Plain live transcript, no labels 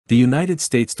The United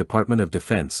States Department of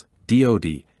Defense,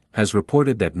 DoD, has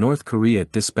reported that North Korea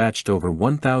dispatched over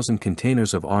 1,000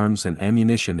 containers of arms and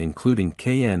ammunition including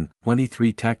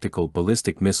KN-23 tactical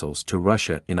ballistic missiles to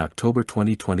Russia in October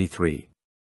 2023.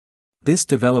 This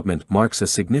development marks a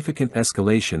significant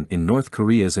escalation in North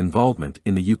Korea's involvement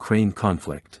in the Ukraine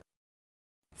conflict.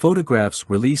 Photographs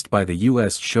released by the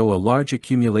U.S. show a large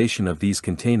accumulation of these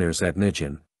containers at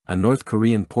Nijin, a North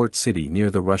Korean port city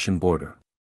near the Russian border.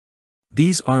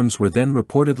 These arms were then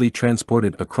reportedly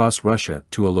transported across Russia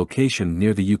to a location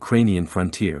near the Ukrainian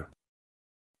frontier.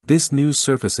 This news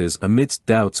surfaces amidst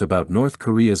doubts about North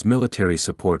Korea's military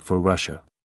support for Russia.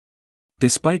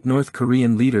 Despite North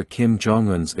Korean leader Kim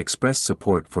Jong-un's expressed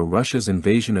support for Russia's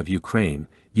invasion of Ukraine,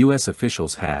 U.S.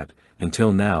 officials had,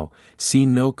 until now,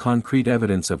 seen no concrete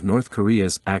evidence of North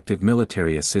Korea's active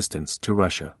military assistance to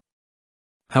Russia.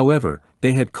 However,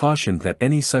 they had cautioned that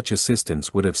any such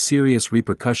assistance would have serious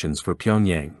repercussions for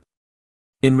Pyongyang.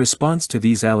 In response to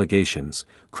these allegations,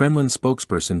 Kremlin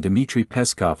spokesperson Dmitry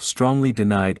Peskov strongly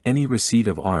denied any receipt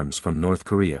of arms from North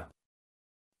Korea.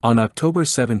 On October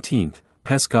 17,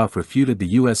 Peskov refuted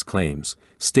the U.S. claims,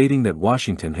 stating that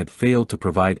Washington had failed to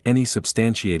provide any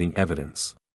substantiating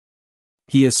evidence.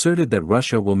 He asserted that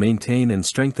Russia will maintain and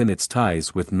strengthen its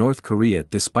ties with North Korea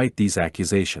despite these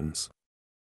accusations.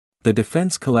 The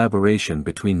defense collaboration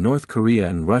between North Korea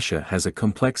and Russia has a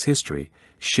complex history,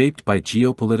 shaped by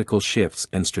geopolitical shifts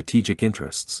and strategic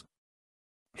interests.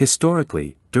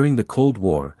 Historically, during the Cold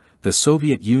War, the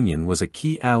Soviet Union was a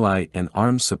key ally and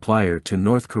arms supplier to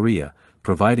North Korea,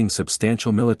 providing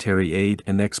substantial military aid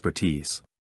and expertise.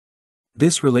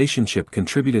 This relationship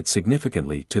contributed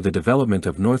significantly to the development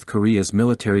of North Korea's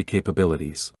military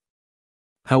capabilities.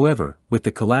 However, with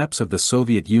the collapse of the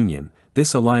Soviet Union,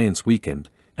 this alliance weakened,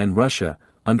 and Russia,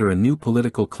 under a new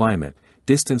political climate,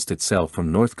 distanced itself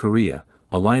from North Korea,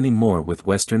 aligning more with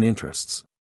Western interests.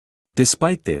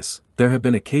 Despite this, there have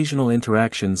been occasional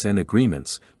interactions and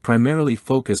agreements, primarily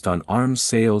focused on arms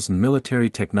sales and military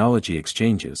technology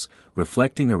exchanges,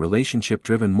 reflecting a relationship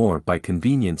driven more by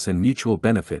convenience and mutual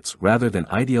benefits rather than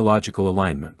ideological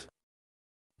alignment.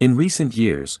 In recent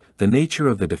years, the nature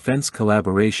of the defense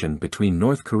collaboration between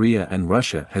North Korea and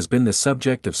Russia has been the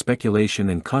subject of speculation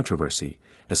and controversy,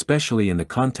 especially in the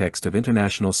context of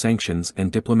international sanctions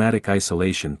and diplomatic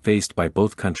isolation faced by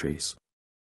both countries.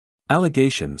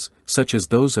 Allegations, such as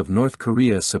those of North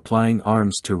Korea supplying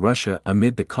arms to Russia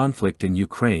amid the conflict in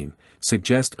Ukraine,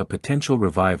 suggest a potential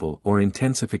revival or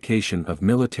intensification of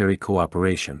military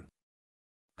cooperation.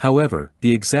 However,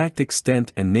 the exact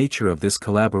extent and nature of this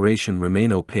collaboration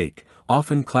remain opaque,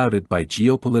 often clouded by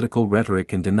geopolitical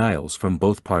rhetoric and denials from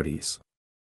both parties.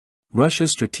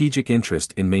 Russia's strategic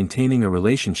interest in maintaining a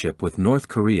relationship with North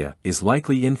Korea is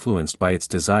likely influenced by its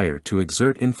desire to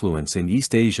exert influence in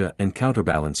East Asia and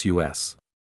counterbalance U.S.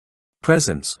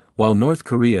 presence, while North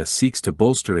Korea seeks to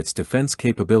bolster its defense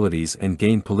capabilities and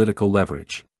gain political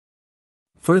leverage.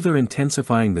 Further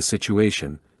intensifying the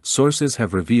situation, sources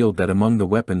have revealed that among the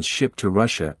weapons shipped to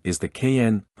Russia is the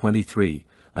KN-23,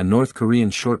 a North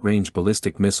Korean short-range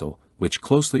ballistic missile, which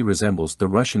closely resembles the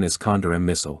Russian Iskander-M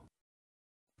missile.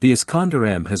 The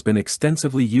Iskander-M has been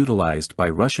extensively utilized by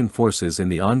Russian forces in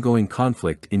the ongoing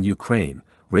conflict in Ukraine,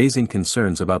 raising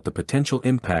concerns about the potential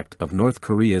impact of North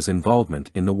Korea's involvement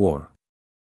in the war.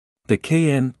 The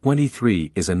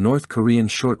KN-23 is a North Korean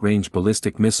short-range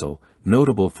ballistic missile,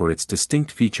 notable for its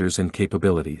distinct features and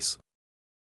capabilities.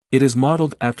 It is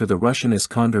modeled after the Russian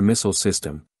Iskander missile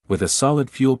system, with a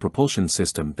solid fuel propulsion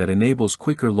system that enables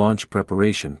quicker launch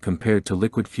preparation compared to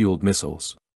liquid-fueled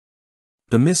missiles.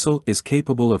 The missile is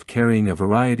capable of carrying a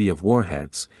variety of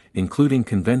warheads, including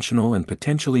conventional and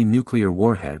potentially nuclear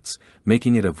warheads,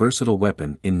 making it a versatile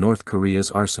weapon in North Korea's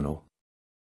arsenal.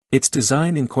 Its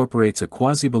design incorporates a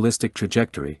quasi-ballistic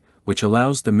trajectory, which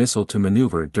allows the missile to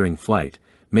maneuver during flight,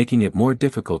 making it more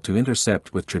difficult to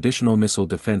intercept with traditional missile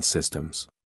defense systems.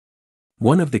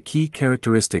 One of the key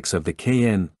characteristics of the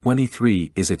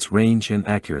KN-23 is its range and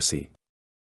accuracy.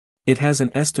 It has an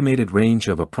estimated range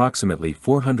of approximately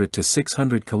 400 to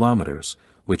 600 kilometers,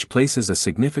 which places a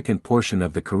significant portion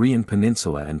of the Korean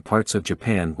peninsula and parts of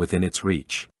Japan within its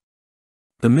reach.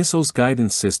 The missile's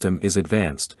guidance system is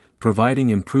advanced,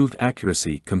 providing improved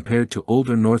accuracy compared to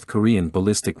older North Korean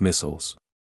ballistic missiles.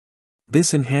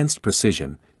 This enhanced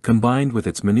precision, combined with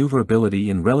its maneuverability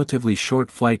in relatively short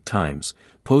flight times,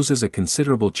 poses a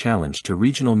considerable challenge to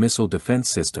regional missile defense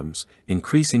systems,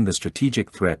 increasing the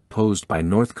strategic threat posed by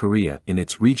North Korea in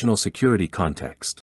its regional security context.